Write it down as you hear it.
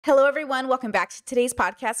Hello, everyone. Welcome back to today's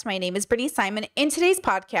podcast. My name is Brittany Simon. In today's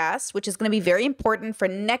podcast, which is going to be very important for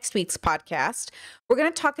next week's podcast, we're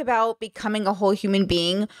going to talk about becoming a whole human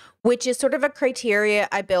being, which is sort of a criteria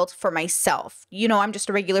I built for myself. You know, I'm just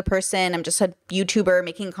a regular person. I'm just a YouTuber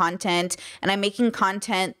making content, and I'm making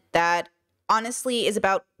content that honestly is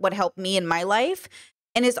about what helped me in my life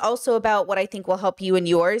and is also about what I think will help you in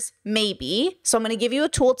yours, maybe. So I'm going to give you a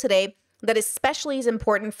tool today that especially is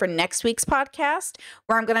important for next week's podcast,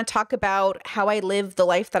 where I'm going to talk about how I live the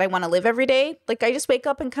life that I want to live every day. Like I just wake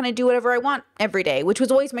up and kind of do whatever I want every day, which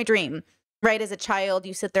was always my dream, right? As a child,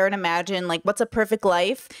 you sit there and imagine like, what's a perfect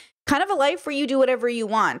life? Kind of a life where you do whatever you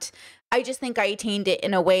want. I just think I attained it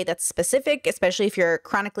in a way that's specific, especially if you're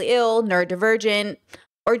chronically ill, neurodivergent,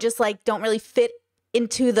 or just like don't really fit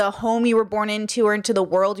into the home you were born into or into the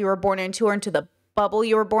world you were born into or into the bubble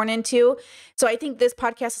you were born into. So I think this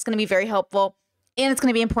podcast is going to be very helpful and it's going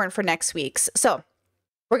to be important for next week's. So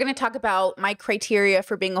we're going to talk about my criteria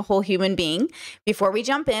for being a whole human being. Before we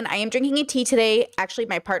jump in, I am drinking a tea today. Actually,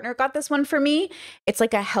 my partner got this one for me. It's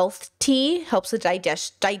like a health tea, helps with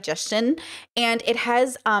digestion, and it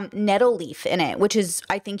has nettle leaf in it, which is,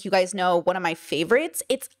 I think you guys know, one of my favorites.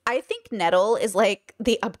 I think nettle is like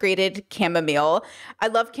the upgraded chamomile. I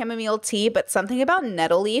love chamomile tea, but something about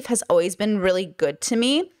nettle leaf has always been really good to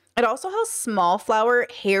me. It also has small flower,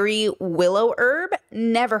 hairy willow herb.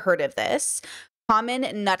 Never heard of this. Common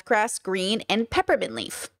nutgrass green and peppermint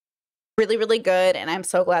leaf. Really, really good. And I'm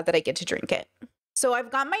so glad that I get to drink it. So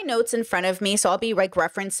I've got my notes in front of me. So I'll be like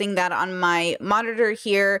referencing that on my monitor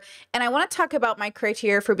here. And I want to talk about my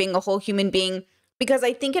criteria for being a whole human being because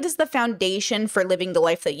I think it is the foundation for living the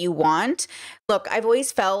life that you want. Look, I've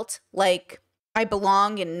always felt like I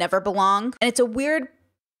belong and never belong. And it's a weird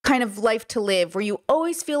kind of life to live where you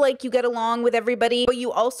always feel like you get along with everybody, but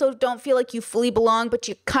you also don't feel like you fully belong, but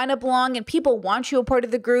you kind of belong and people want you a part of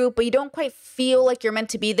the group, but you don't quite feel like you're meant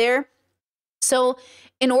to be there. So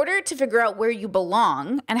in order to figure out where you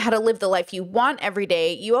belong and how to live the life you want every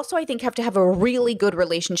day, you also, I think, have to have a really good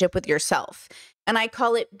relationship with yourself. And I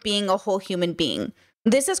call it being a whole human being.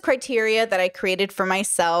 This is criteria that I created for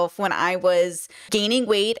myself when I was gaining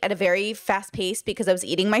weight at a very fast pace because I was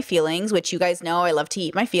eating my feelings, which you guys know I love to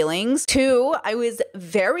eat my feelings. 2, I was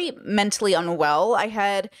very mentally unwell. I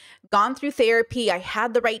had gone through therapy. I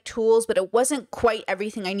had the right tools, but it wasn't quite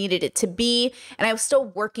everything I needed it to be. And I was still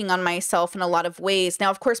working on myself in a lot of ways. Now,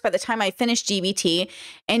 of course, by the time I finished GBT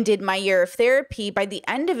and did my year of therapy, by the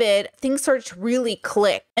end of it, things started to really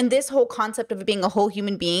click. And this whole concept of being a whole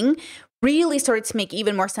human being really started to make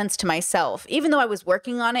even more sense to myself. Even though I was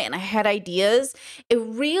working on it and I had ideas, it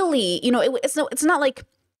really, it's not like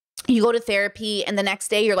you go to therapy and the next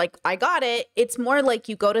day you're like, I got it. It's more like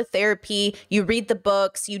you go to therapy, you read the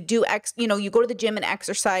books, you do you go to the gym and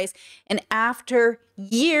exercise. And after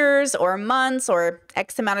years or months or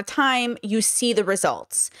X amount of time, you see the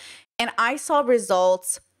results. And I saw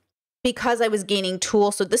results because I was gaining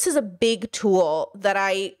tools. So this is a big tool that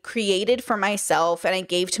I created for myself and I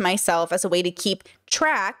gave to myself as a way to keep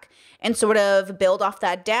track and sort of build off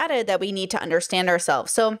that data that we need to understand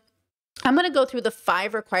ourselves. So I'm going to go through the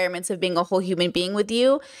 5 requirements of being a whole human being with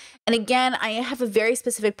you. And again, I have a very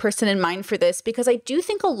specific person in mind for this because I do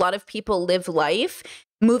think a lot of people live life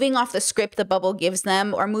moving off the script the bubble gives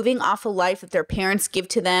them or moving off a life that their parents give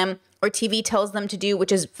to them or TV tells them to do,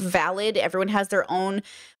 which is valid. Everyone has their own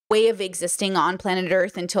way of existing on planet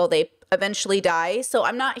Earth until they eventually die. So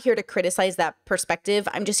I'm not here to criticize that perspective.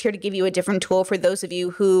 I'm just here to give you a different tool for those of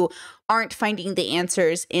you who aren't finding the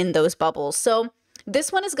answers in those bubbles. So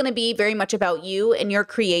this one is going to be very much about you and your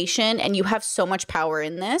creation, and you have so much power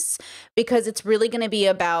in this because it's really going to be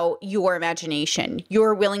about your imagination,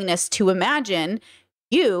 your willingness to imagine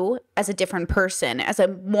you as a different person, as a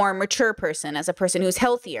more mature person, as a person who's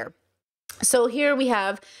healthier. So here we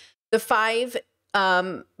have the 5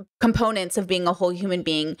 components of being a whole human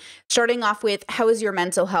being, starting off with how is your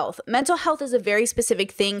mental health? Mental health is a very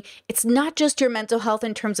specific thing. It's not just your mental health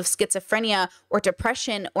in terms of schizophrenia or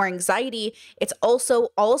depression or anxiety. It's also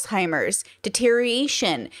Alzheimer's,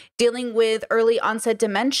 deterioration, dealing with early onset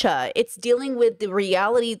dementia. It's dealing with the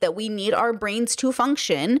reality that we need our brains to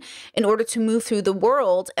function in order to move through the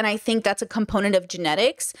world. And I think that's a component of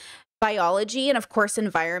genetics, biology, and of course,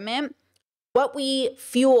 environment. What we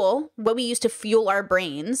use to fuel our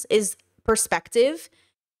brains is perspective.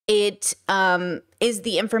 It is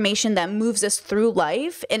the information that moves us through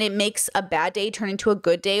life, and it makes a bad day turn into a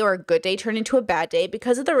good day or a good day turn into a bad day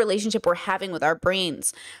because of the relationship we're having with our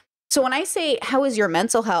brains. So when I say, how is your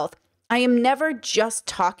mental health? I am never just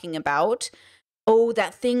talking about oh,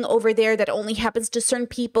 that thing over there that only happens to certain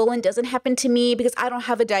people and doesn't happen to me because I don't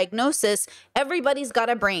have a diagnosis. Everybody's got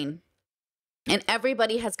a brain, and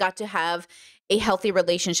everybody has got to have a healthy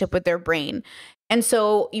relationship with their brain. And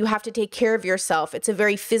so you have to take care of yourself. It's a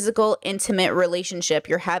very physical, intimate relationship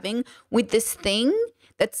you're having with this thing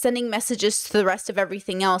that's sending messages to the rest of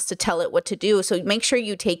everything else to tell it what to do. So make sure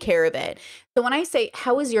you take care of it. So when I say,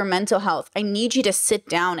 how is your mental health? I need you to sit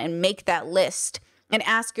down and make that list and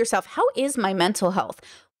ask yourself, how is my mental health?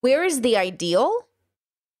 Where is the ideal?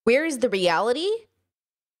 Where is the reality?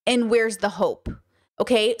 And where's the hope?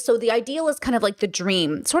 Okay, so the ideal is kind of like the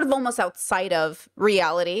dream, sort of almost outside of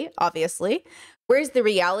reality, obviously. Where's the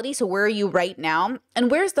reality? So where are you right now? And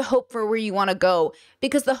where's the hope for where you want to go?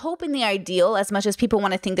 Because the hope and the ideal, as much as people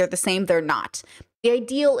want to think they're the same, they're not. The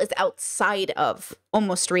ideal is outside of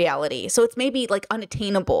almost reality. So it's maybe like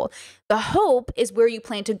unattainable. The hope is where you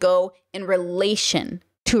plan to go in relation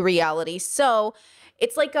to reality. So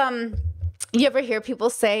it's like, you ever hear people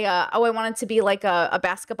say, oh, I wanted to be like a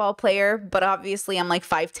basketball player, but obviously I'm like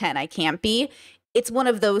 5'10", I can't be. It's one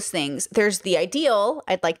of those things. There's the ideal,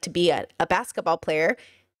 I'd like to be a basketball player.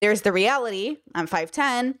 There's the reality, I'm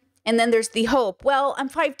 5'10", and then there's the hope. Well, I'm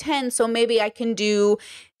 5'10", so maybe I can do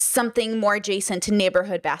something more adjacent to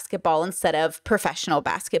neighborhood basketball instead of professional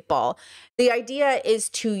basketball. The idea is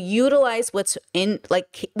to utilize what's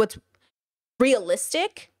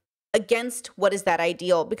realistic against what is that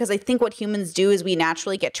ideal, because I think what humans do is we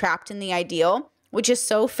naturally get trapped in the ideal, which is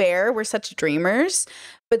so fair. We're such dreamers,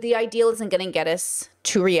 but the ideal isn't going to get us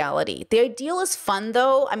to reality. The ideal is fun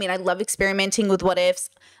though. I mean, I love experimenting with what ifs.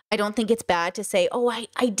 I don't think it's bad to say, oh, I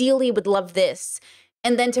ideally would love this.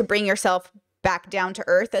 And then to bring yourself back down to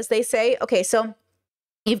earth, as they say. Okay, so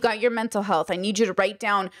you've got your mental health. I need you to write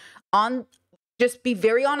down just be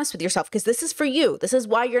very honest with yourself, because this is for you. This is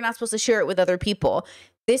why you're not supposed to share it with other people.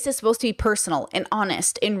 This is supposed to be personal and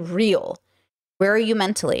honest and real. Where are you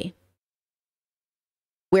mentally?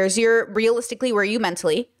 Realistically, where are you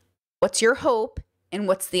mentally? What's your hope? And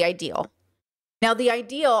what's the ideal? Now, the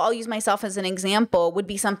ideal, I'll use myself as an example, would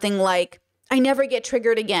be something like, I never get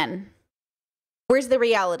triggered again. Where's the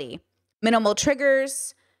reality? Minimal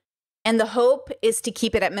triggers. And the hope is to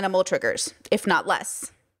keep it at minimal triggers, if not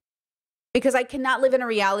less. Because I cannot live in a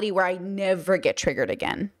reality where I never get triggered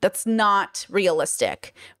again. That's not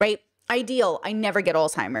realistic, right? Ideal, I never get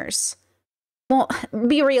Alzheimer's. Well,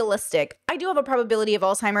 be realistic. I do have a probability of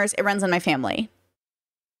Alzheimer's. It runs in my family.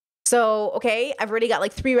 So, okay, I've already got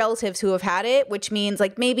like 3 relatives who have had it, which means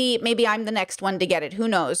like maybe I'm the next one to get it. Who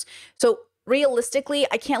knows? So realistically,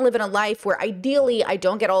 I can't live in a life where ideally I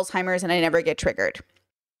don't get Alzheimer's and I never get triggered.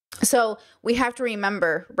 So we have to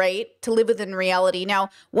remember, right, to live within reality. Now,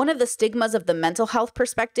 one of the stigmas of the mental health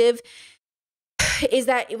perspective is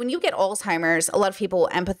that when you get Alzheimer's, a lot of people will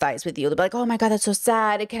empathize with you. They'll be like, oh my God, that's so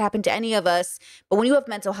sad. It could happen to any of us. But when you have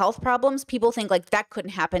mental health problems, people think like that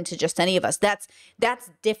couldn't happen to just any of us. That's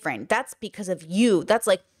different. That's because of you. That's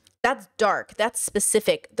dark. That's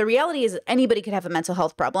specific. The reality is anybody could have a mental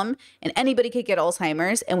health problem and anybody could get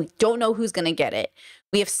Alzheimer's, and we don't know who's going to get it.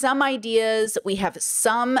 We have some ideas. We have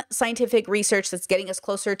some scientific research that's getting us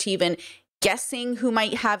closer to even guessing who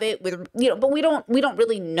might have it but we don't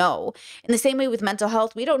really know. In the same way with mental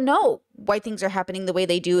health, we don't know why things are happening the way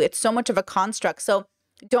they do. It's so much of a construct. So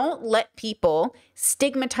don't let people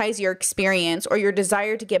stigmatize your experience or your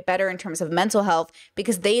desire to get better in terms of mental health,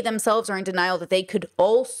 because they themselves are in denial that they could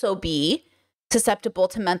also be susceptible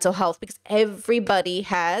to mental health, because everybody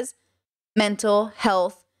has mental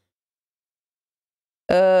health,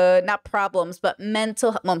 not problems, but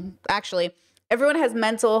actually, everyone has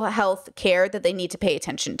mental health care that they need to pay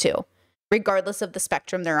attention to, regardless of the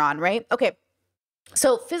spectrum they're on, right? Okay.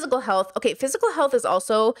 So physical health. Okay, physical health is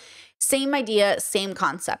also same idea, same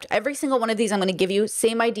concept. Every single one of these I'm going to give you,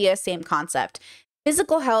 same idea, same concept.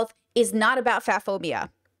 Physical health is not about fat phobia.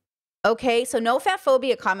 Okay, so no fat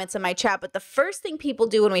phobia comments in my chat, but the first thing people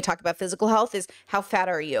do when we talk about physical health is, how fat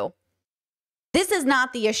are you? This is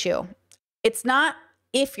not the issue. It's not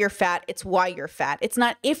if you're fat, it's why you're fat. It's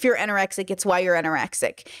not if you're anorexic, it's why you're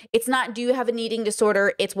anorexic. It's not, do you have an eating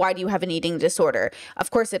disorder? It's why do you have an eating disorder?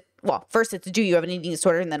 Of course, first it's, do you have an eating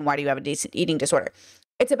disorder? And then why do you have an eating disorder?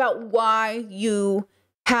 It's about why you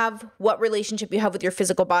have, what relationship you have with your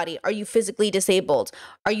physical body. Are you physically disabled?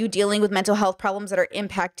 Are you dealing with mental health problems that are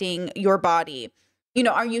impacting your body?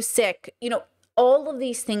 Are you sick? All of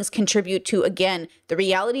these things contribute to, again, the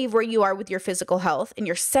reality of where you are with your physical health, and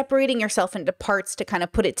you're separating yourself into parts to kind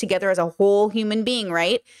of put it together as a whole human being,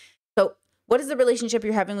 right? So what is the relationship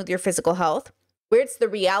you're having with your physical health? Where's the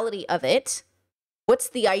reality of it? What's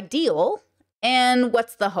the ideal? And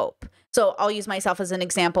what's the hope? So I'll use myself as an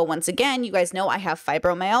example. Once again, you guys know I have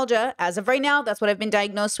fibromyalgia. As of right now, that's what I've been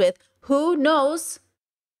diagnosed with. Who knows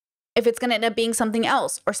if it's going to end up being something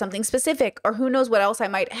else or something specific, or who knows what else I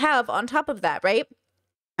might have on top of that, right?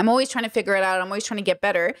 I'm always trying to figure it out. I'm always trying to get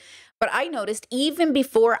better. But I noticed even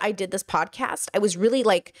before I did this podcast, I was really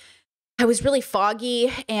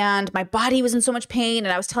foggy and my body was in so much pain.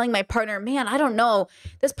 And I was telling my partner, man, I don't know,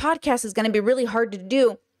 this podcast is going to be really hard to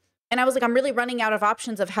do. And I was like, I'm really running out of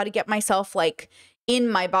options of how to get myself like in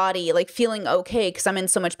my body, like feeling okay, because I'm in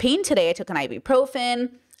so much pain today. I took an ibuprofen.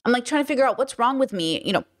 I'm like trying to figure out what's wrong with me,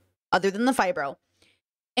 other than the fibro.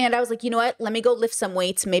 And I was like, you know what? Let me go lift some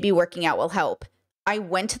weights. Maybe working out will help. I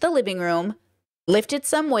went to the living room, lifted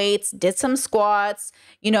some weights, did some squats,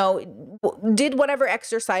 did whatever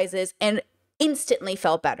exercises, and instantly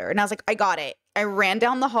felt better. And I was like, I got it. I ran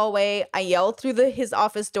down the hallway. I yelled through his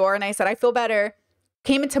office door and I said, I feel better.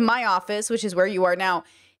 Came into my office, which is where you are now,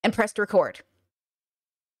 and pressed record.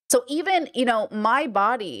 So even, my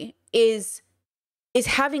body is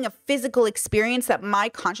having a physical experience that my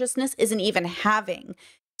consciousness isn't even having.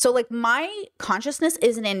 So like my consciousness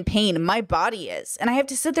isn't in pain, my body is. And I have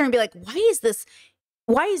to sit there and be like, why is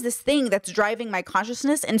this thing that's driving my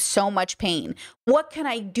consciousness in so much pain? What can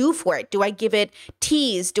I do for it? Do I give it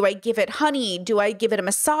teas? Do I give it honey? Do I give it a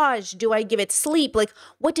massage? Do I give it sleep? Like,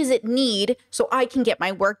 what does it need so I can get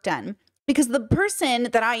my work done? Because the person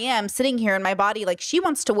that I am sitting here in my body, like she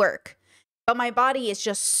wants to work, but my body is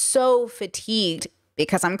just so fatigued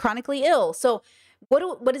because I'm chronically ill. So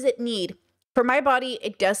what does it need? For my body,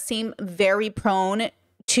 it does seem very prone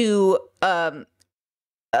to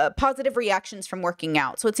positive reactions from working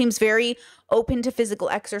out. So it seems very open to physical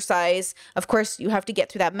exercise. Of course, you have to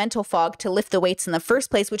get through that mental fog to lift the weights in the first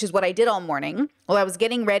place, which is what I did all morning. While I was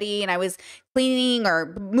getting ready and I was cleaning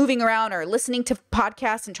or moving around or listening to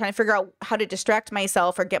podcasts and trying to figure out how to distract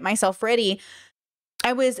myself or get myself ready,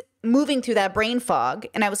 I was moving through that brain fog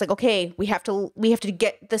and I was like, okay, we have to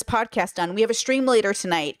get this podcast done. We have a stream later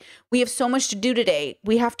tonight. We have so much to do today.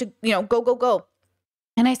 We have to, go.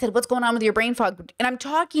 And I said, what's going on with your brain fog? And I'm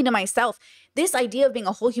talking to myself. This idea of being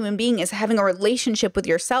a whole human being is having a relationship with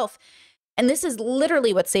yourself. And this is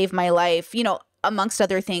literally what saved my life, amongst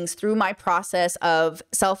other things, through my process of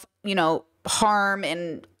self, harm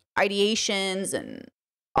and ideations and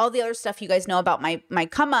all the other stuff you guys know about my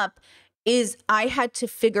come up. Is I had to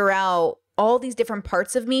figure out all these different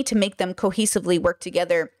parts of me to make them cohesively work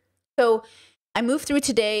together. So I moved through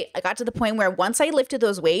today. I got to the point where once I lifted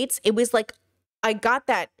those weights, it was like I got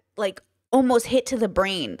that like almost hit to the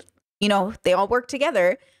brain. They all work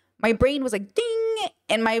together. My brain was like ding,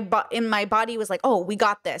 and my body was like, oh, we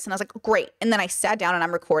got this. And I was like, great. And then I sat down and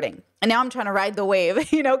I'm recording. And now I'm trying to ride the wave,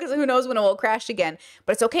 because who knows when it will crash again.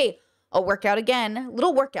 But it's okay. I'll work out again,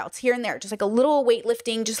 little workouts here and there, just like a little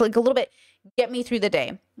weightlifting, just like a little bit, get me through the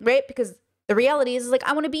day, right? Because the reality is like,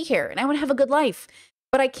 I want to be here and I want to have a good life,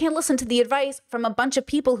 but I can't listen to the advice from a bunch of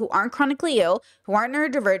people who aren't chronically ill, who aren't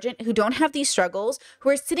neurodivergent, who don't have these struggles, who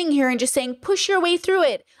are sitting here and just saying, push your way through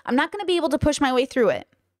it. I'm not going to be able to push my way through it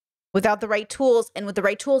without the right tools. And with the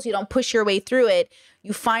right tools, you don't push your way through it.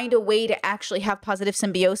 You find a way to actually have positive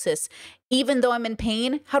symbiosis. Even though I'm in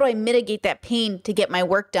pain, how do I mitigate that pain to get my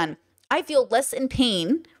work done? I feel less in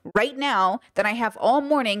pain right now than I have all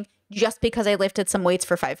morning just because I lifted some weights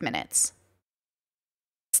for 5 minutes.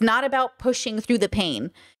 It's not about pushing through the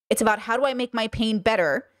pain. It's about how do I make my pain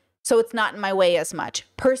better so it's not in my way as much.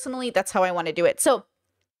 Personally, that's how I want to do it. So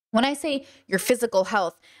when I say your physical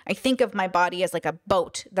health, I think of my body as like a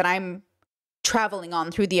boat that I'm traveling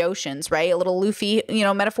on through the oceans, right? A little Luffy,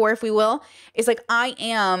 metaphor, if we will. It's like I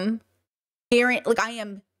am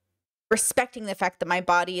respecting the fact that my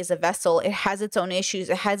body is a vessel. It has its own issues.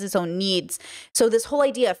 It has its own needs. So this whole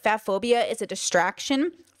idea of fat phobia is a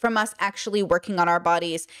distraction from us actually working on our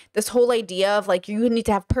bodies. This whole idea of like, you need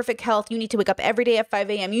to have perfect health. You need to wake up every day at 5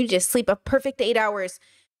 a.m. You need to sleep a perfect 8 hours.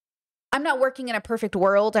 I'm not working in a perfect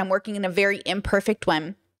world. I'm working in a very imperfect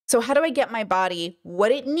one. So how do I get my body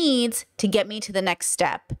what it needs to get me to the next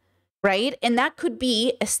step, right? And that could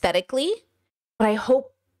be aesthetically, but I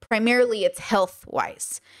hope primarily it's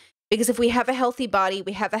health-wise. Because if we have a healthy body,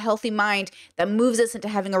 we have a healthy mind that moves us into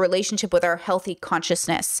having a relationship with our healthy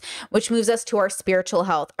consciousness, which moves us to our spiritual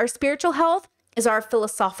health. Our spiritual health is our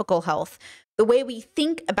philosophical health, the way we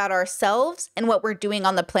think about ourselves and what we're doing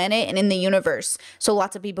on the planet and in the universe. So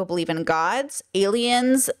lots of people believe in gods,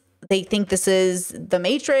 aliens. They think this is the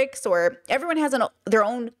Matrix, or everyone has their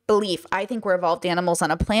own belief. I think we're evolved animals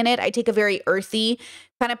on a planet. I take a very earthy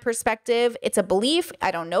kind of perspective. It's a belief.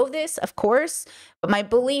 I don't know this, of course, but my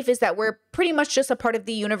belief is that we're pretty much just a part of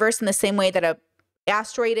the universe in the same way that a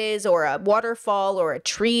asteroid is, or a waterfall, or a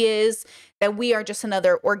tree is, that we are just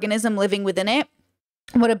another organism living within it.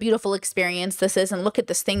 What a beautiful experience this is. And look at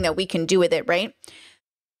this thing that we can do with it, right?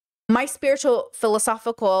 My spiritual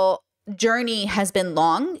philosophical journey has been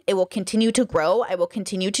long. It will continue to grow. I will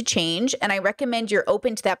continue to change. And I recommend you're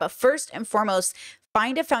open to that. But first and foremost,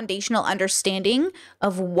 find a foundational understanding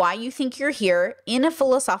of why you think you're here in a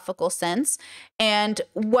philosophical sense, and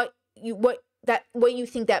what you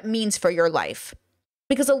think that means for your life.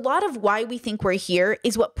 Because a lot of why we think we're here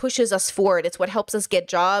is what pushes us forward. It's what helps us get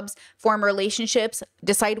jobs, form relationships,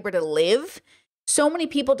 decide where to live. So many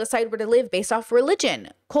people decide where to live based off religion,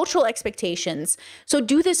 cultural expectations. So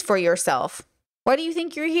do this for yourself. Why do you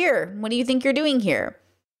think you're here? What do you think you're doing here?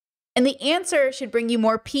 And the answer should bring you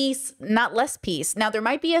more peace, not less peace. Now, there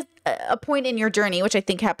might be a point in your journey, which I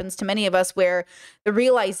think happens to many of us, where the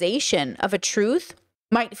realization of a truth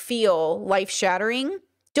might feel life-shattering.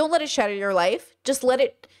 Don't let it shatter your life. Just let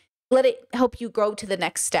it help you grow to the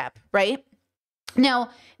next step, right? Now,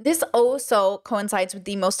 this also coincides with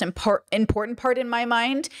the most important part in my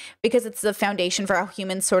mind, because it's the foundation for how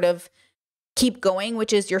humans sort of keep going,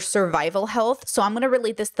 which is your survival health. So I'm going to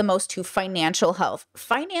relate this the most to financial health.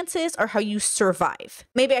 Finances are how you survive.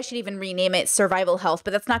 Maybe I should even rename it survival health,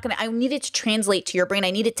 but that's not going to, I need it to translate to your brain.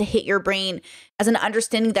 I need it to hit your brain as an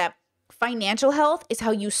understanding that financial health is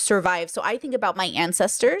how you survive. So I think about my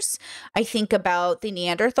ancestors. I think about the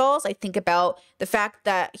Neanderthals. I think about the fact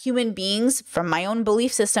that human beings, from my own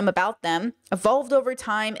belief system about them, evolved over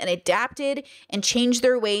time and adapted and changed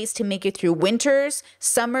their ways to make it through winters,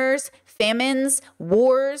 summers, famines,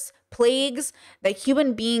 wars, plagues, that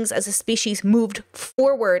human beings as a species moved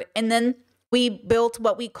forward. And then we built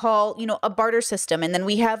what we call, a barter system. And then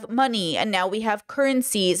we have money, and now we have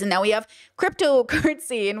currencies, and now we have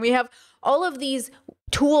cryptocurrency, and we have all of these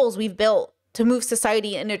tools we've built to move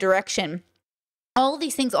society in a direction. All of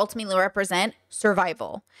these things ultimately represent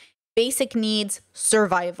survival. Basic needs,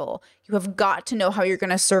 survival. You have got to know how you're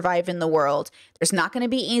going to survive in the world. There's not going to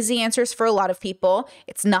be easy answers for a lot of people.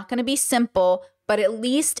 It's not going to be simple, but at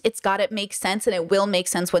least it's got to make sense, and it will make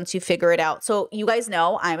sense once you figure it out. So you guys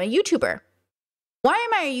know I'm a YouTuber. Why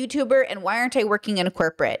am I a YouTuber, and why aren't I working in a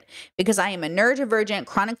corporate? Because I am a neurodivergent,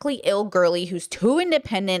 chronically ill girly who's too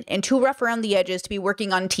independent and too rough around the edges to be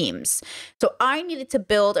working on teams. So I needed to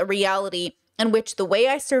build a reality in which the way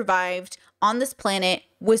I survived on this planet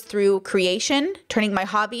was through creation, turning my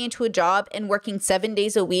hobby into a job, and working 7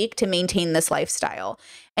 days a week to maintain this lifestyle.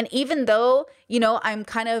 And even though, I'm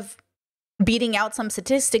kind of beating out some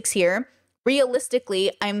statistics here,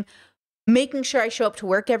 realistically, I'm making sure I show up to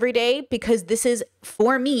work every day, because this is,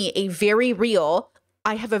 for me,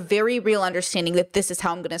 I have a very real understanding that this is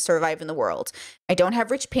how I'm going to survive in the world. I don't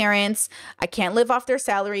have rich parents. I can't live off their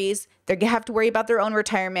salaries. They have to worry about their own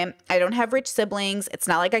retirement. I don't have rich siblings. It's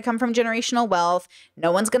not like I come from generational wealth.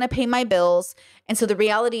 No one's going to pay my bills. And so the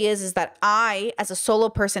reality is that I, as a solo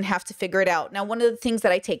person, have to figure it out. Now, one of the things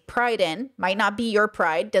that I take pride in, might not be your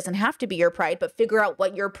pride, doesn't have to be your pride, but figure out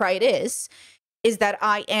what your pride is that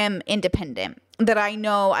I am independent, that I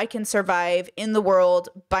know I can survive in the world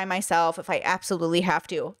by myself if I absolutely have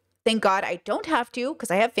to. Thank God I don't have to, because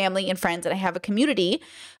I have family and friends and I have a community.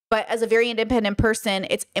 But as a very independent person,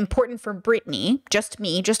 it's important for Brittany, just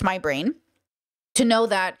me, just my brain, to know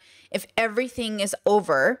that if everything is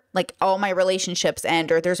over, like all my relationships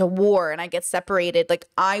end, or there's a war and I get separated, like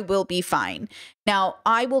I will be fine. Now,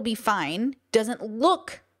 I will be fine doesn't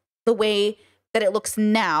look the way that it looks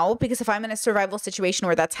now, because if I'm in a survival situation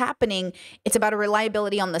where that's happening, it's about a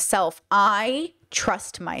reliability on the self. I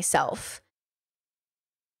trust myself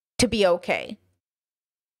to be okay.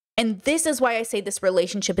 And this is why I say this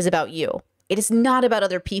relationship is about you. It is not about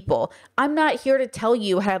other people. I'm not here to tell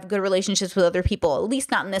you how to have good relationships with other people, at least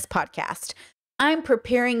not in this podcast. I'm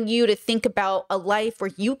preparing you to think about a life where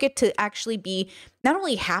you get to actually be not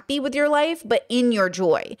only happy with your life, but in your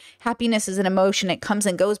joy. Happiness is an emotion. It comes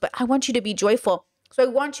and goes, but I want you to be joyful. So I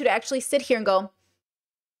want you to actually sit here and go,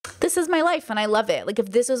 this is my life and I love it. Like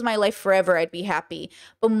if this was my life forever, I'd be happy.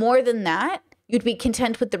 But more than that, you'd be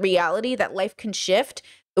content with the reality that life can shift.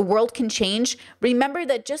 The world can change. Remember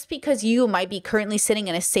that just because you might be currently sitting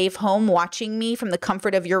in a safe home watching me from the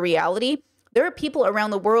comfort of your reality, there are people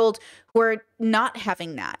around the world who are not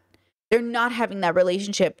having that. They're not having that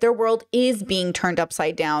relationship. Their world is being turned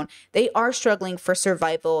upside down. They are struggling for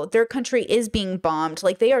survival. Their country is being bombed.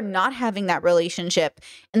 Like they are not having that relationship.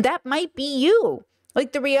 And that might be you.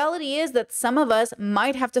 Like the reality is that some of us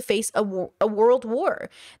might have to face a world war,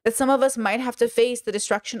 that some of us might have to face the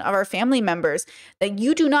destruction of our family members, that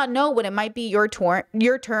you do not know when it might be your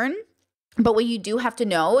turn. But what you do have to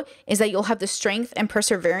know is that you'll have the strength and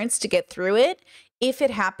perseverance to get through it if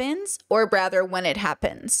it happens, or rather when it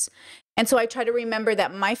happens. And so I try to remember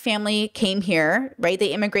that my family came here, right?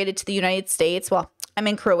 They immigrated to the United States. Well, I'm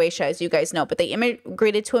in Croatia, as you guys know, but they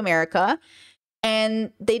immigrated to America.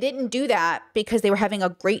 And they didn't do that because they were having a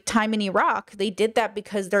great time in Iraq. They did that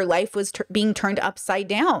because their life was being turned upside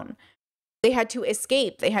down. They had to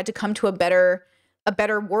escape. They had to come to a better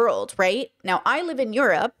world, right? Now, I live in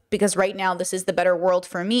Europe because right now this is the better world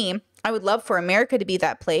for me. I would love for America to be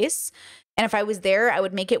that place. And if I was there, I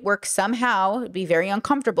would make it work somehow. It'd be very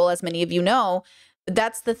uncomfortable, as many of you know. But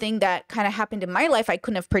that's the thing that kind of happened in my life I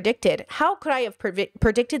couldn't have predicted. How could I have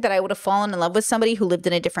predicted that I would have fallen in love with somebody who lived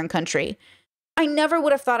in a different country? I never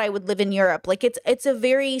would have thought I would live in Europe. Like it's a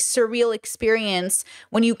very surreal experience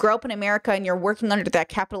when you grow up in America and you're working under that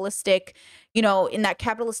capitalistic, in that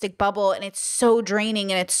capitalistic bubble, and it's so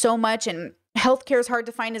draining and it's so much, and healthcare is hard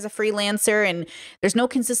to find as a freelancer, and there's no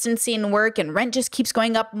consistency in work, and rent just keeps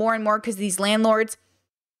going up more and more because these landlords,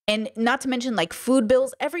 and not to mention like food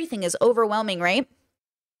bills, everything is overwhelming, right?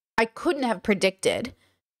 I couldn't have predicted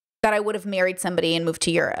that I would have married somebody and moved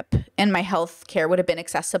to Europe and my health care would have been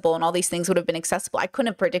accessible and all these things would have been accessible. I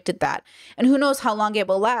couldn't have predicted that. And who knows how long it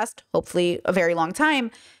will last, hopefully a very long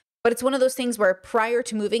time. But it's one of those things where prior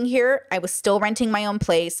to moving here, I was still renting my own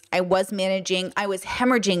place. I was managing, I was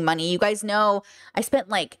hemorrhaging money. You guys know I spent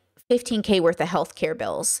like $15K worth of healthcare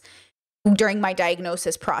bills during my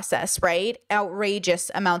diagnosis process, right?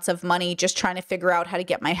 Outrageous amounts of money just trying to figure out how to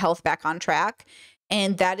get my health back on track.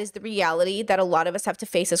 And that is the reality that a lot of us have to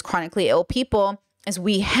face as chronically ill people, as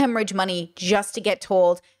we hemorrhage money just to get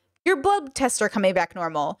told, your blood tests are coming back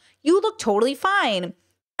normal. You look totally fine.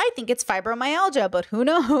 I think it's fibromyalgia, but who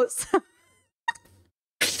knows?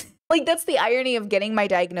 Like, that's the irony of getting my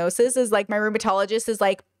diagnosis, is like my rheumatologist is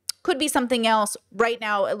like, could be something else. Right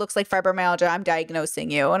now, it looks like fibromyalgia. I'm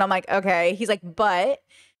diagnosing you. And I'm like, okay. He's like, but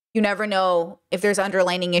you never know if there's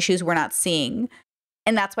underlying issues we're not seeing.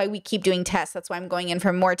 And that's why we keep doing tests. That's why I'm going in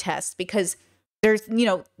for more tests, because there's,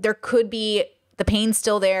 there could be the pain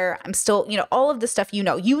still there. I'm still, all of the stuff, you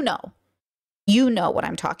know what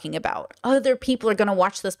I'm talking about. Other people are going to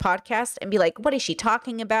watch this podcast and be like, what is she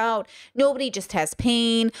talking about? Nobody just has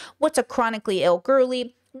pain. What's a chronically ill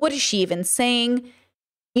girly? What is she even saying?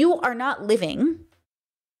 You are not living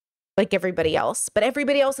like everybody else, but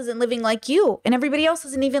everybody else isn't living like you, and everybody else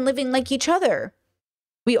isn't even living like each other.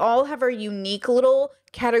 We all have our unique little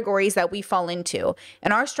categories that we fall into,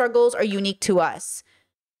 and our struggles are unique to us,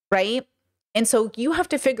 right? And so you have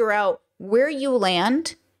to figure out where you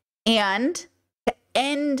land, and to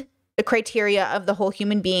end the criteria of the whole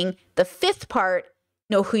human being, the fifth part,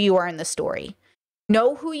 know who you are in the story.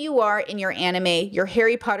 Know who you are in your anime, your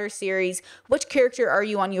Harry Potter series. Which character are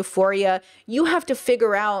you on Euphoria? You have to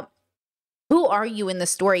figure out, who are you in the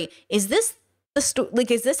story? Is this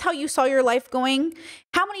is this how you saw your life going?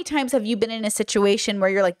 How many times have you been in a situation where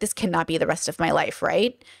you're like, this cannot be the rest of my life,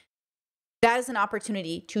 right? That is an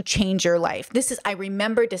opportunity to change your life. I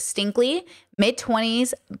remember distinctly,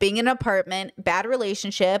 mid-20s, being in an apartment, bad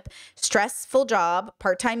relationship, stressful job,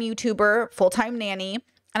 part-time YouTuber, full-time nanny.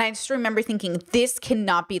 And I just remember thinking, this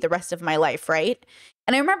cannot be the rest of my life, right?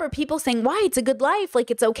 And I remember people saying, why? It's a good life. Like,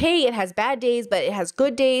 it's okay. It has bad days, but it has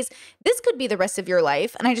good days. This could be the rest of your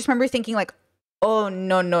life. And I just remember thinking like, oh,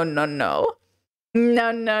 no, no, no, no.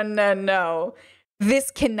 No, no, no, no.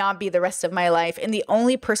 This cannot be the rest of my life. And the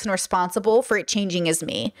only person responsible for it changing is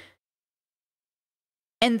me.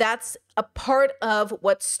 And that's a part of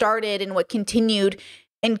what started and what continued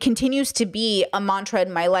and continues to be a mantra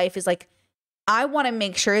in my life, is like, I want to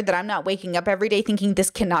make sure that I'm not waking up every day thinking this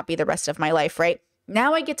cannot be the rest of my life, right?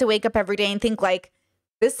 Now I get to wake up every day and think like,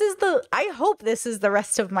 I hope this is the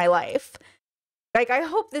rest of my life. Like, I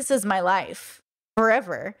hope this is my life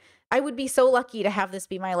forever. I would be so lucky to have this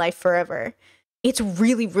be my life forever. It's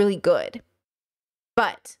really, really good.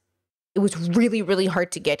 But it was really, really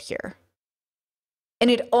hard to get here. And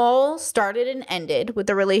it all started and ended with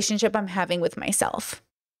the relationship I'm having with myself.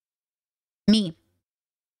 Me.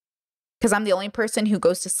 Because I'm the only person who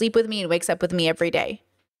goes to sleep with me and wakes up with me every day.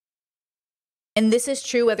 And this is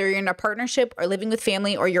true whether you're in a partnership or living with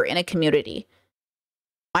family or you're in a community.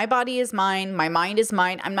 My body is mine. My mind is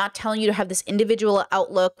mine. I'm not telling you to have this individualist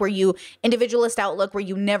outlook where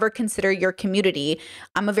you never consider your community.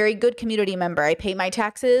 I'm a very good community member. I pay my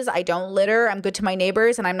taxes. I don't litter. I'm good to my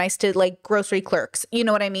neighbors, and I'm nice to like grocery clerks. You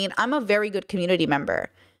know what I mean? I'm a very good community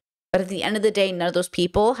member. But at the end of the day, none of those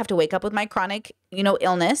people have to wake up with my chronic,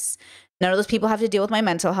 illness. None of those people have to deal with my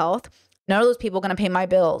mental health. None of those people are going to pay my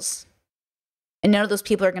bills. And none of those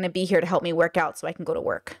people are going to be here to help me work out so I can go to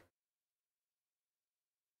work.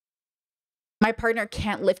 My partner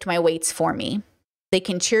can't lift my weights for me. They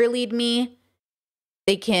can cheerlead me.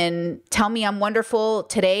 They can tell me I'm wonderful.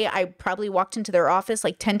 Today, I probably walked into their office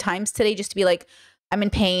like 10 times today just to be like, I'm in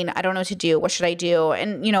pain. I don't know what to do. What should I do?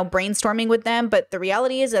 And, brainstorming with them. But the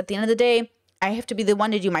reality is at the end of the day, I have to be the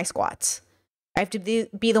one to do my squats. I have to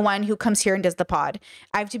be the one who comes here and does the pod.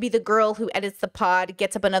 I have to be the girl who edits the pod,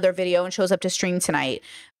 gets up another video and shows up to stream tonight.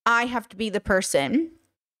 I have to be the person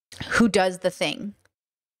who does the thing.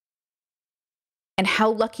 And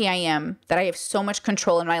how lucky I am that I have so much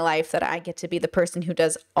control in my life that I get to be the person who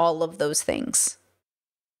does all of those things.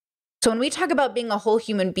 So when we talk about being a whole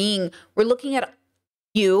human being, we're looking at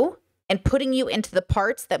you and putting you into the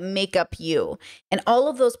parts that make up you. And all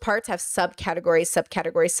of those parts have subcategories,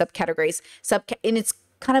 and it's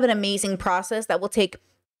kind of an amazing process that will take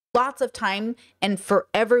lots of time and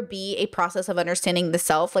forever be a process of understanding the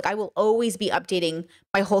self. Like I will always be updating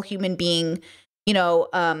my whole human being,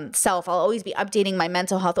 self. I'll always be updating my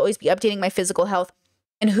mental health, always be updating my physical health.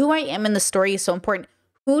 And who I am in the story is so important.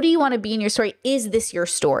 Who do you want to be in your story? Is this your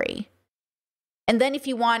story? And then if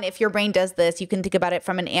your brain does this, you can think about it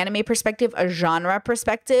from an anime perspective, a genre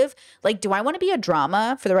perspective. Like, do I want to be a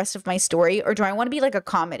drama for the rest of my story? Or do I want to be like a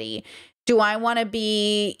comedy? Do I want to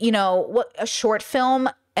be, a short film,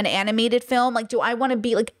 an animated film? Like, do I want to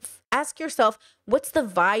be like, ask yourself, what's the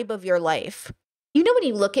vibe of your life? When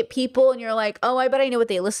you look at people and you're like, oh, I bet I know what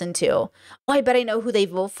they listen to. Oh, I bet I know who they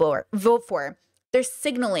vote for. They're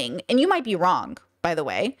signaling. And you might be wrong, by the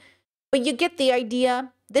way. But you get the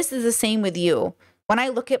idea. This is the same with you. When I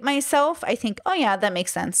look at myself, I think, oh yeah, that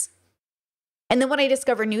makes sense. And then when I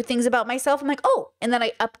discover new things about myself, I'm like, oh, and then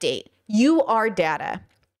I update. You are data.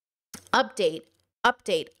 Update,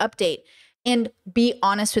 and be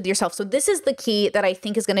honest with yourself. So this is the key that I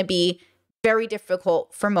think is going to be very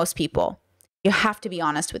difficult for most people. You have to be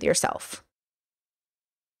honest with yourself.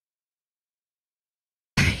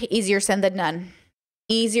 Easier said than done.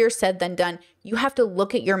 Easier said than done. You have to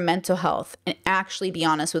look at your mental health and actually be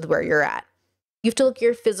honest with where you're at. You have to look at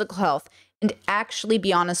your physical health and actually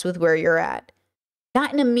be honest with where you're at.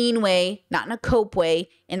 Not in a mean way, not in a cope way,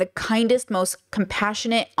 in the kindest, most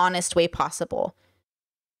compassionate, honest way possible.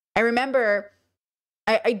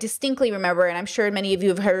 I distinctly remember, and I'm sure many of you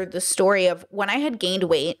have heard the story of when I had gained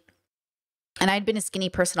weight, and I'd been a skinny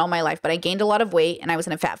person all my life, but I gained a lot of weight, and I was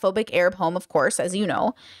in a fat phobic Arab home, of course, as you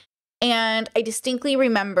know. And I distinctly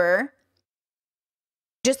remember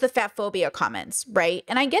just the fat phobia comments, right?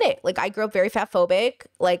 And I get it. Like, I grew up very fat phobic.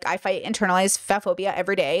 Like, I fight internalized fat phobia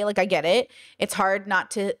every day. Like, I get it. It's hard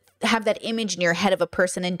not to have that image in your head of a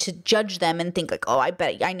person and to judge them and think like, oh, I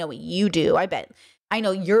bet I know what you do. I bet I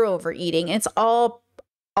know you're overeating. And it's all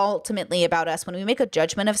ultimately about us. When we make a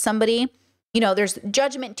judgment of somebody, there's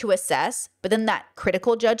judgment to assess, but then that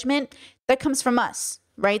critical judgment that comes from us,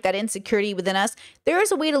 right? That insecurity within us. There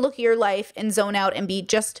is a way to look at your life and zone out and be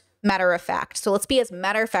just matter of fact. So let's be as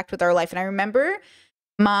matter of fact with our life. And I remember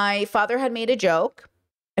my father had made a joke.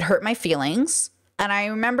 It hurt my feelings. And I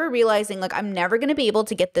remember realizing like, I'm never going to be able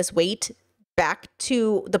to get this weight back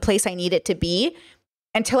to the place I need it to be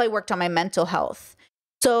until I worked on my mental health.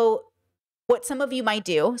 So what some of you might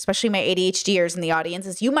do, especially my ADHDers in the audience,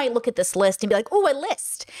 is you might look at this list and be like, oh, a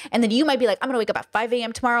list. And then you might be like, I'm going to wake up at 5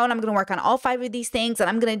 a.m. tomorrow and I'm going to work on all 5 of these things. And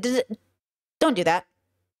I'm going to don't do that.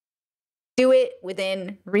 Do it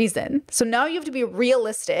within reason. So now you have to be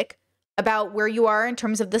realistic about where you are in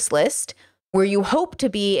terms of this list, where you hope to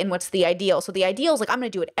be, and what's the ideal. So the ideal is like, I'm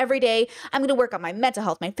going to do it every day. I'm going to work on my mental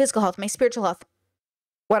health, my physical health, my spiritual health.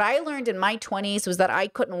 What I learned in my 20s was that I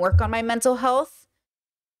couldn't work on my mental health,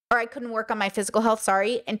 or I couldn't work on my physical health,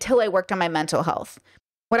 until I worked on my mental health.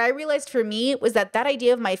 What I realized for me was that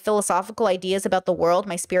idea of my philosophical ideas about the world,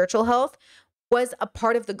 my spiritual health, was a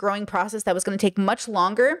part of the growing process that was going to take much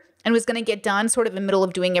longer and was going to get done sort of in the middle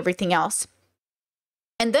of doing everything else.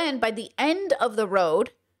 And then by the end of the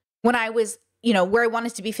road, when I was, where I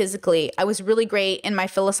wanted to be physically, I was really great in my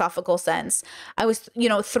philosophical sense. I was,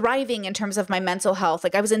 thriving in terms of my mental health.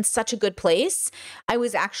 Like I was in such a good place. I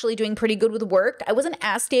was actually doing pretty good with work. I wasn't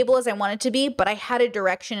as stable as I wanted to be, but I had a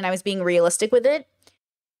direction and I was being realistic with it.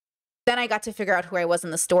 Then I got to figure out who I was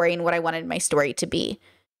in the story and what I wanted my story to be.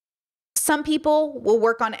 Some people will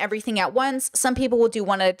work on everything at once. Some people will do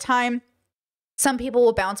one at a time. Some people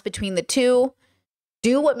will bounce between the two.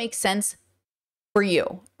 Do what makes sense for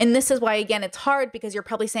you. And this is why, again, it's hard because you're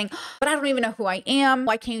probably saying, but I don't even know who I am.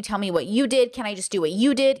 Why can't you tell me what you did? Can I just do what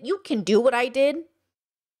you did? You can do what I did,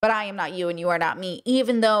 but I am not you and you are not me,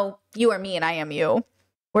 even though you are me and I am you.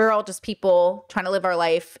 We're all just people trying to live our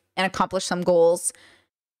life and accomplish some goals.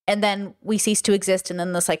 And then we cease to exist and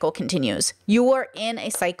then the cycle continues. You are in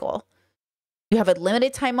a cycle. You have a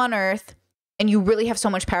limited time on earth and you really have so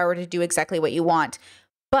much power to do exactly what you want.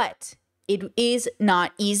 But it is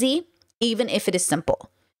not easy, even if it is simple.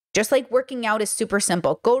 Just like working out is super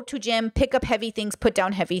simple. Go to gym, pick up heavy things, put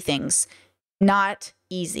down heavy things. Not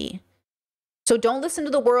easy. So don't listen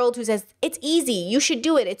to the world who says, it's easy, you should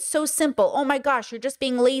do it, it's so simple. Oh my gosh, you're just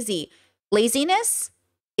being lazy. Laziness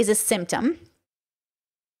is a symptom.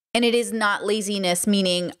 And it is not laziness,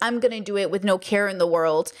 meaning I'm going to do it with no care in the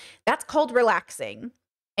world. That's called relaxing.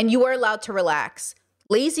 And you are allowed to relax.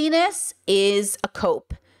 Laziness is a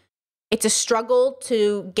cope. It's a struggle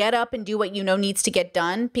to get up and do what you know needs to get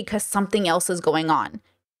done because something else is going on.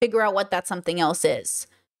 Figure out what that something else is.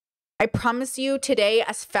 I promise you today,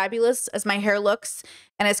 as fabulous as my hair looks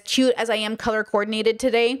and as cute as I am color coordinated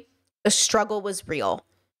today, the struggle was real.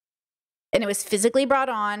 And it was physically brought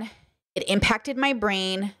on. It impacted my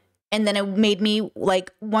brain. And then it made me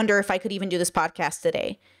like wonder if I could even do this podcast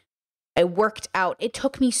today. I worked out. It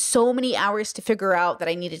took me so many hours to figure out that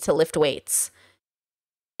I needed to lift weights.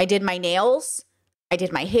 I did my nails. I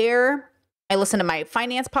did my hair. I listened to my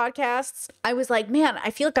finance podcasts. I was like, man, I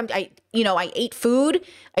feel like I ate food.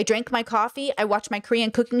 I drank my coffee. I watched my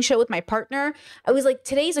Korean cooking show with my partner. I was like,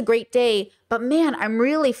 today's a great day, but man, I'm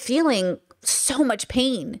really feeling so much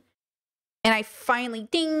pain. And I finally,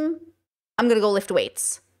 ding, I'm going to go lift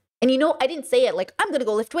weights. And I didn't say it like, I'm going to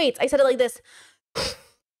go lift weights. I said it like this.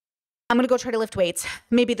 I'm going to go try to lift weights.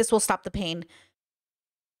 Maybe this will stop the pain.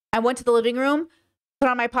 I went to the living room, put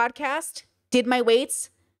on my podcast, did my weights,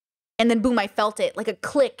 and then boom, I felt it like a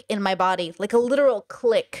click in my body, like a literal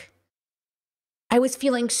click. I was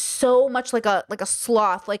feeling so much like a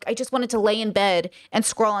sloth. Like I just wanted to lay in bed and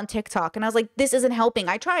scroll on TikTok. And I was like, this isn't helping.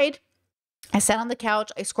 I tried. I sat on the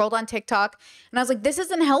couch. I scrolled on TikTok and I was like, this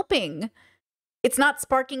isn't helping. It's not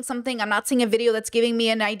sparking something. I'm not seeing a video that's giving me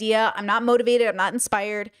an idea. I'm not motivated. I'm not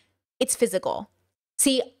inspired. It's physical.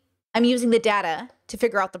 See, I'm using the data to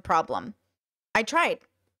figure out the problem. I tried.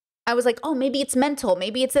 I was like, oh, maybe it's mental.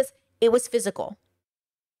 Maybe it's this. It was physical.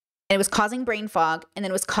 And it was causing brain fog. And then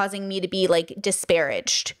it was causing me to be like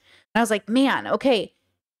disparaged. And I was like, man, okay.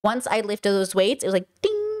 Once I lifted those weights, it was like,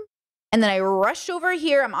 ding. And then I rushed over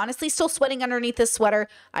here. I'm honestly still sweating underneath this sweater.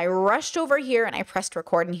 I rushed over here and I pressed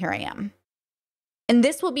record and here I am. And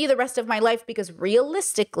this will be the rest of my life because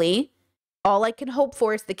realistically, all I can hope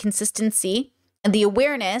for is the consistency and the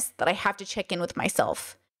awareness that I have to check in with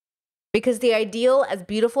myself. Because the ideal, as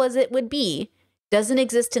beautiful as it would be, doesn't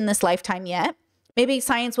exist in this lifetime yet. Maybe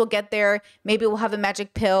science will get there. Maybe we'll have a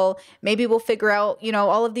magic pill. Maybe we'll figure out,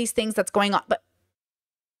 all of these things that's going on. But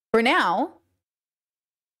for now,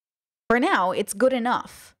 it's good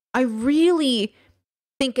enough. I really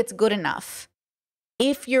think it's good enough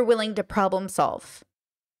if you're willing to problem solve.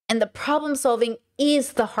 And the problem solving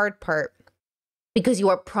is the hard part because you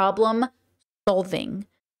are problem solving.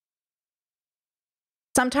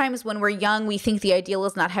 Sometimes when we're young, we think the ideal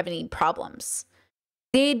is not having any problems.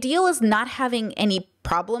 The ideal is not having any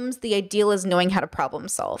problems. The ideal is knowing how to problem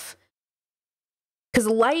solve. Because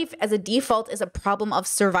life as a default is a problem of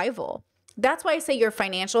survival. That's why I say your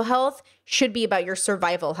financial health should be about your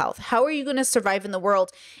survival health. How are you going to survive in the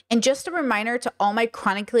world? And just a reminder to all my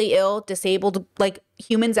chronically ill, disabled, like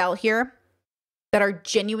humans out here that are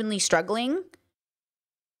genuinely struggling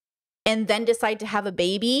and then decide to have a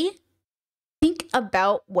baby. Think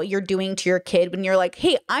about what you're doing to your kid when you're like,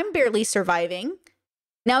 hey, I'm barely surviving.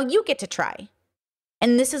 Now you get to try.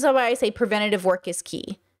 And this is why I say preventative work is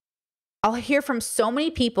key. I'll hear from so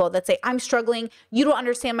many people that say, I'm struggling. You don't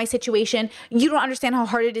understand my situation. You don't understand how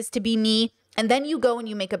hard it is to be me. And then you go and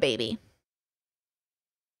you make a baby.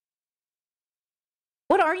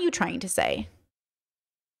 What are you trying to say?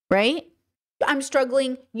 Right? I'm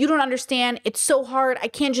struggling. You don't understand. It's so hard. I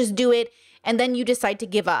can't just do it. And then you decide to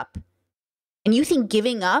give up. And you think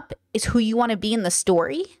giving up is who you want to be in the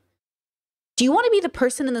story? Do you want to be the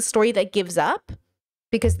person in the story that gives up?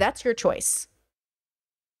 Because that's your choice.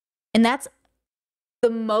 And that's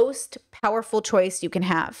the most powerful choice you can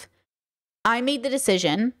have. I made the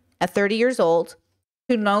decision at 30 years old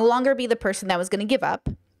to no longer be the person that was going to give up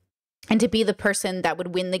and to be the person that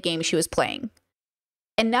would win the game she was playing.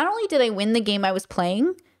 And not only did I win the game I was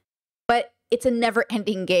playing, but it's a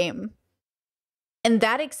never-ending game. And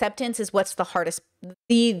that acceptance is what's the hardest,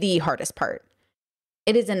 the hardest part.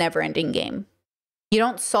 It is a never-ending game. You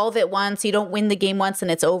don't solve it once, you don't win the game once and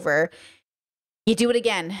it's over. You do it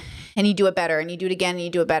again and you do it better and you do it again and you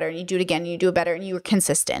do it better and you do it again and you do it better and you are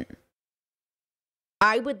consistent.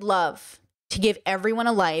 I would love to give everyone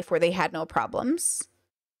a life where they had no problems,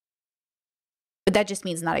 but that just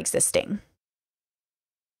means not existing.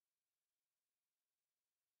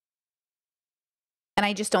 And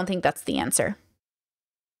I just don't think that's the answer.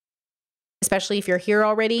 Especially if you're here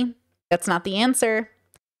already, that's not the answer.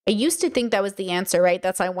 I used to think that was the answer, right?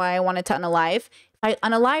 That's why I wanted to unalive. If I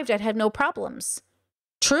unalived, I'd have no problems.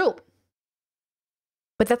 True.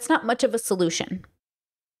 But that's not much of a solution.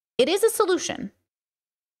 It is a solution,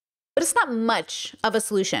 but it's not much of a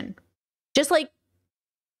solution. Just like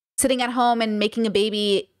sitting at home and making a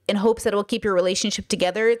baby in hopes that it will keep your relationship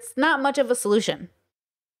together, it's not much of a solution.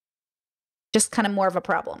 Just kind of more of a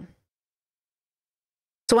problem.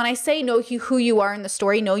 So when I say know who you are in the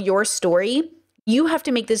story, know your story, you have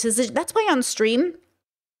to make this decision. That's why on stream,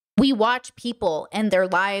 we watch people and their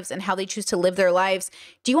lives and how they choose to live their lives.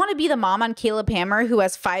 Do you want to be the mom on Caleb Hammer who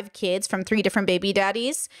has 5 kids from 3 different baby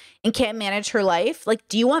daddies and can't manage her life? Like,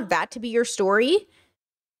 do you want that to be your story?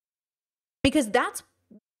 Because that's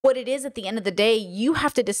what it is at the end of the day. You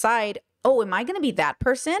have to decide, oh, am I going to be that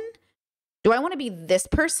person? Do I want to be this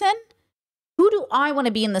person? Who do I want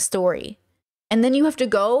to be in the story? And then you have to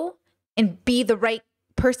go and be the right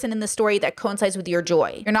person in the story that coincides with your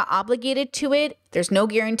joy. You're not obligated to it. There's no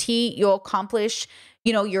guarantee you'll accomplish,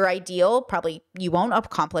 your ideal. Probably you won't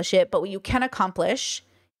accomplish it, but what you can accomplish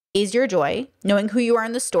is your joy, knowing who you are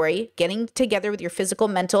in the story, getting together with your physical,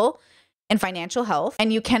 mental, and financial health.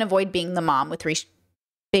 And you can avoid being the mom with 3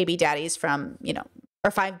 baby daddies from,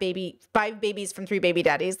 or 5 babies from 3 baby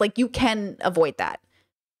daddies. Like, you can avoid that.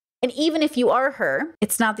 And even if you are her,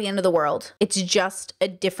 it's not the end of the world. It's just a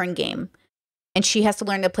different game. And she has to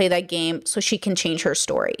learn to play that game so she can change her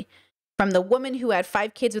story. From the woman who had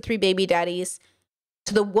 5 kids with 3 baby daddies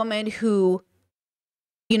to the woman who,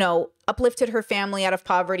 uplifted her family out of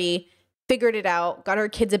poverty, figured it out, got her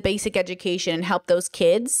kids a basic education, and helped those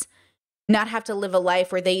kids not have to live a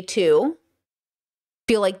life where they too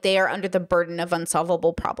feel like they are under the burden of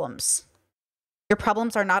unsolvable problems. Your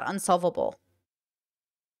problems are not unsolvable.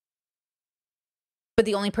 But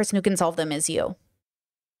the only person who can solve them is you.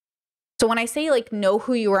 So when I say know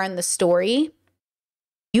who you are in the story,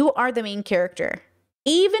 you are the main character.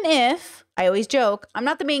 Even if, I always joke, I'm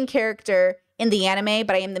not the main character in the anime,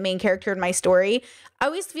 but I am the main character in my story. I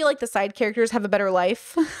always feel like the side characters have a better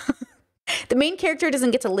life. The main character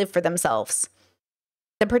doesn't get to live for themselves.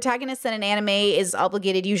 The protagonist in an anime is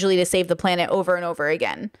obligated usually to save the planet over and over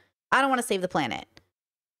again. I don't want to save the planet.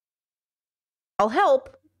 I'll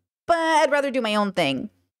help, but I'd rather do my own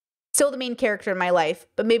thing. Still the main character in my life,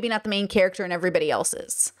 but maybe not the main character in everybody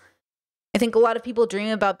else's. I think a lot of people dream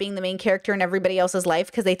about being the main character in everybody else's life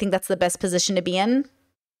because they think that's the best position to be in.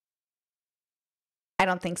 I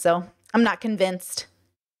don't think so. I'm not convinced.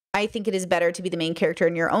 I think it is better to be the main character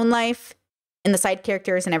in your own life, and the side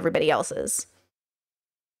characters in everybody else's.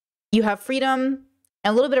 You have freedom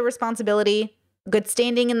and a little bit of responsibility, good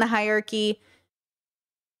standing in the hierarchy,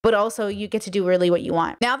 but also you get to do really what you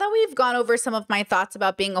want. Now that we've gone over some of my thoughts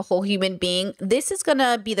about being a whole human being, this is going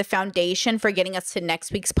to be the foundation for getting us to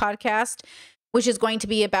next week's podcast, which is going to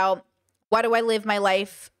be about why do I live my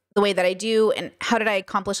life the way that I do, and how did I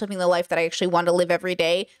accomplish living the life that I actually want to live every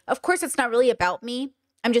day? Of course, it's not really about me.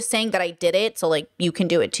 I'm just saying that I did it, so you can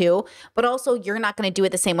do it too. But also, you're not going to do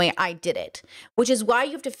it the same way I did it, which is why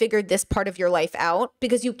you have to figure this part of your life out,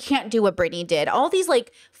 because you can't do what Brittany did. All these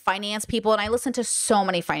finance people, and I listen to so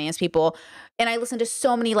many finance people, and I listen to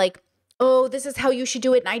so many oh, this is how you should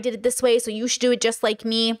do it, and I did it this way, so you should do it just like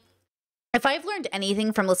me. If I've learned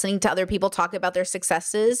anything from listening to other people talk about their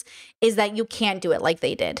successes, is that you can't do it like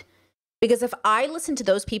they did. Because if I listened to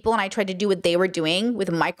those people and I tried to do what they were doing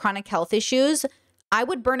with my chronic health issues, I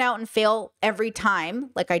would burn out and fail every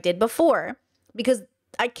time like I did before, because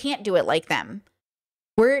I can't do it like them.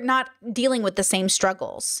 We're not dealing with the same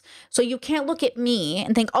struggles. So you can't look at me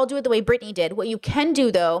and think, I'll do it the way Brittany did. What you can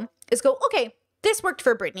do though is go, okay, this worked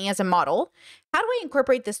for Brittany as a model. How do I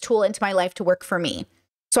incorporate this tool into my life to work for me?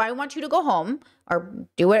 So I want you to go home or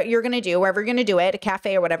do what you're going to do, wherever you're going to do it, a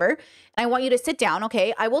cafe or whatever. And I want you to sit down.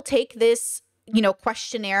 Okay, I will take this,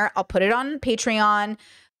 questionnaire. I'll put it on Patreon.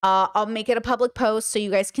 I'll make it a public post so you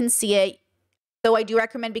guys can see it. Though I do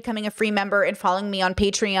recommend becoming a free member and following me on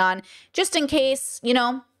Patreon, just in case,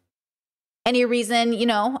 any reason,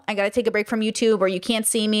 I got to take a break from YouTube, or you can't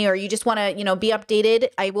see me, or you just want to, be updated.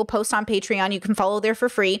 I will post on Patreon. You can follow there for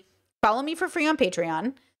free. Follow me for free on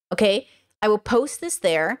Patreon. Okay. I will post this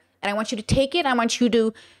there, and I want you to take it. I want you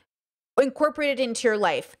to incorporate it into your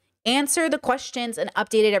life. Answer the questions and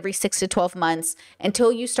update it every 6 to 12 months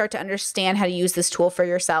until you start to understand how to use this tool for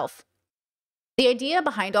yourself. The idea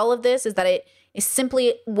behind all of this is that it is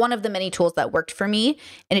simply one of the many tools that worked for me,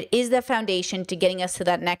 and it is the foundation to getting us to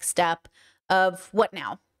that next step of what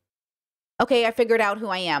now? Okay, I figured out who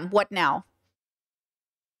I am. What now?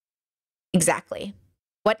 Exactly.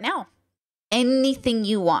 What now? Anything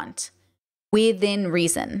you want within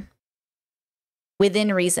reason.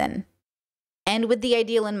 Within reason. and with the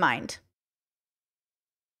ideal in mind,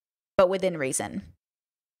 but within reason.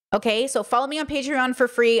 Okay, so follow me on Patreon for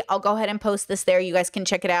free. I'll go ahead and post this there. You guys can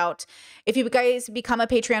check it out. If you guys become a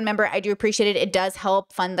Patreon member, I do appreciate it. It does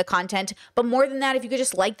help fund the content. But more than that, if you could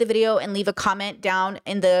just like the video and leave a comment down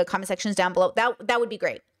in the comment sections down below, that would be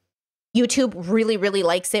great. YouTube really, really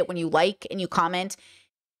likes it when you like and you comment.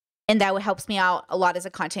 And that helps me out a lot as a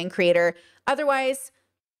content creator. Otherwise,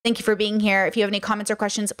 thank you for being here. If you have any comments or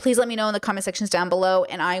questions, please let me know in the comment sections down below.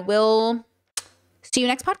 And I will see you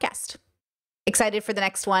next podcast. Excited for the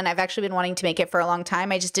next one. I've actually been wanting to make it for a long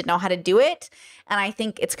time. I just didn't know how to do it. And I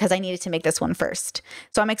think it's because I needed to make this one first.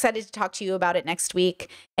 So I'm excited to talk to you about it next week.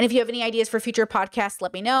 And if you have any ideas for future podcasts,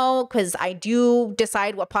 let me know, because I do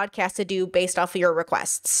decide what podcasts to do based off of your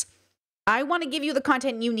requests. I want to give you the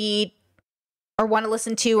content you need or want to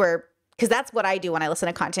listen to, or because that's what I do when I listen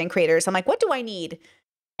to content creators. I'm like, what do I need?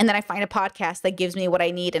 And then I find a podcast that gives me what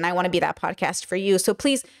I need, and I want to be that podcast for you. So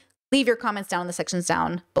please leave your comments down in the sections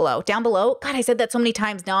down below. Down below? God, I said that so many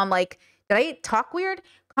times. Now I'm like, did I talk weird?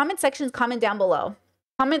 Comment sections, comment down below.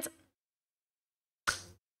 Comments.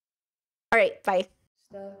 All right, bye.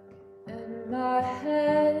 Stuck in my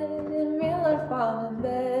head, in real life I'm in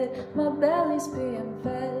bed. My belly's being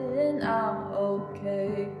fed and I'm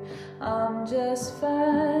okay. I'm just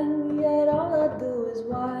fine, yet all I do is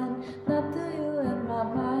whine. Not to you in my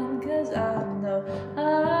mind, cause I know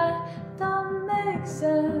I don't make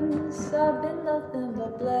sense. I've been nothing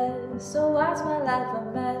but blessed. So why's my life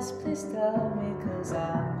a mess? Please tell me, cause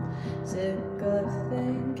I'm sick of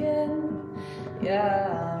thinking.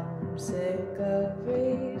 Yeah, I'm sick of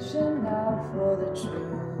reaching out for the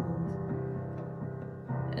truth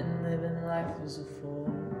and living life as a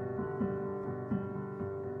fool.